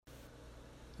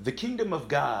The kingdom of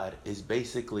God is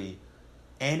basically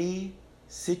any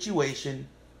situation,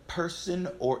 person,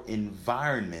 or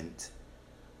environment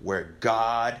where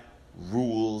God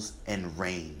rules and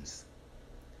reigns.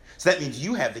 So that means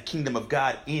you have the kingdom of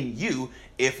God in you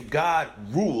if God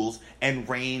rules and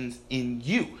reigns in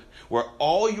you, where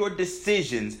all your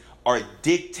decisions are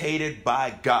dictated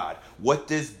by God. What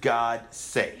does God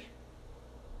say?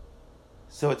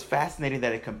 So it's fascinating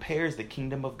that it compares the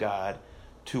kingdom of God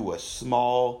to a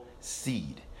small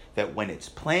seed, that when it's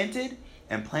planted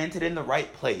and planted in the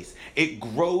right place, it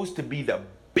grows to be the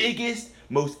biggest,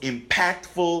 most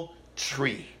impactful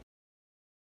tree.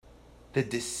 The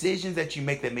decisions that you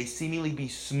make that may seemingly be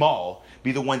small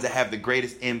be the ones that have the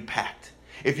greatest impact.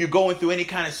 If you're going through any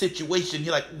kind of situation,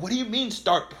 you're like, what do you mean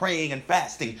start praying and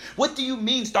fasting? What do you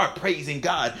mean start praising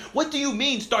God? What do you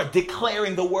mean start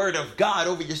declaring the word of God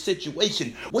over your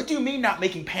situation? What do you mean not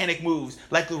making panic moves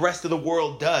like the rest of the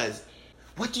world does?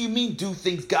 What do you mean do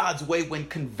things God's way when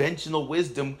conventional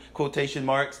wisdom, quotation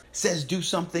marks, says do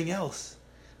something else?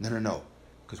 No.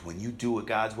 Because when you do it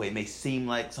God's way, it may seem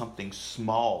like something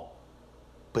small,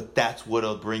 but that's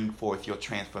what'll bring forth your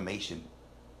transformation.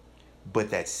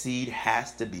 But that seed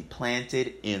has to be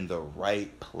planted in the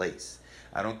right place.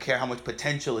 I don't care how much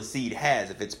potential a seed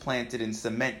has. If it's planted in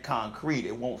cement, concrete,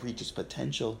 it won't reach its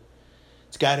potential.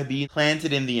 It's got to be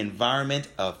planted in the environment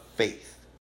of faith.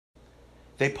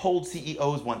 They polled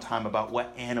CEOs one time about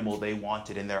what animal they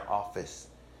wanted in their office.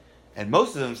 And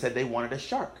most of them said they wanted a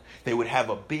shark. They would have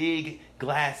a big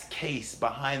glass case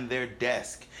behind their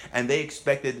desk, and they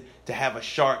expected to have a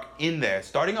shark in there,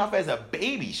 starting off as a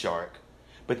baby shark,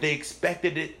 but they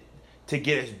expected it to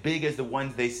get as big as the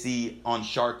ones they see on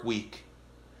Shark Week.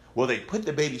 Well, they put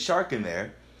the baby shark in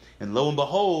there, and lo and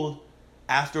behold,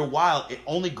 after a while, it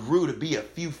only grew to be a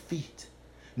few feet.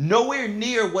 Nowhere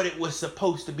near what it was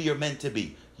supposed to be or meant to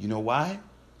be. You know why?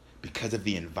 Because of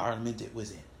the environment it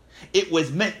was in. It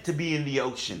was meant to be in the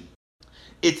ocean.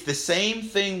 It's the same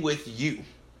thing with you.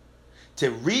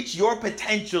 To reach your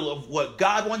potential of what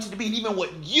God wants you to be, and even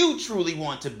what you truly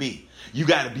want to be, you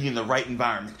got to be in the right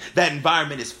environment. That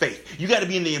environment is faith. You got to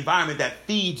be in the environment that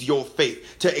feeds your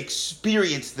faith, to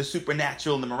experience the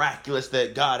supernatural and the miraculous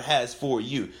that God has for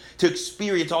you, to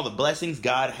experience all the blessings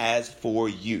God has for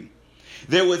you.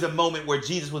 There was a moment where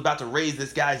Jesus was about to raise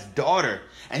this guy's daughter,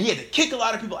 and he had to kick a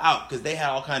lot of people out because they had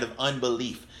all kind of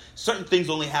unbelief. Certain things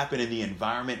only happen in the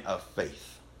environment of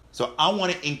faith. So I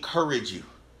want to encourage you.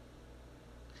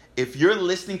 If you're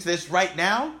listening to this right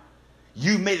now,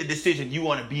 you've made a decision. You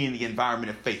want to be in the environment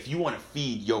of faith. You want to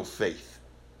feed your faith.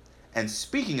 And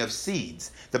speaking of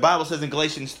seeds, the Bible says in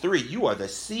Galatians 3, you are the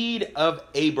seed of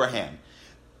Abraham,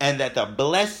 and that the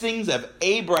blessings of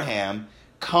Abraham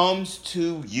comes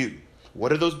to you.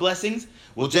 What are those blessings?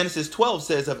 Well, Genesis 12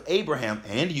 says of Abraham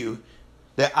and you,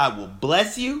 that I will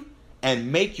bless you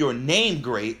and make your name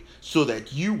great so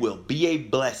that you will be a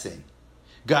blessing.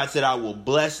 God said, I will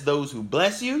bless those who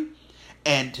bless you,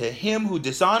 and to him who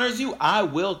dishonors you, I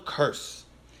will curse.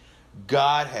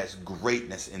 God has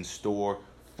greatness in store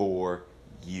for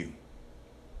you.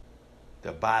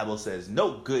 The Bible says,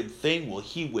 no good thing will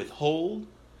he withhold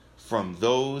from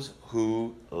those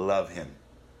who love him.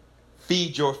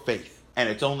 Feed your faith, and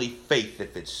it's only faith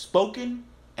if it's spoken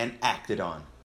and acted on.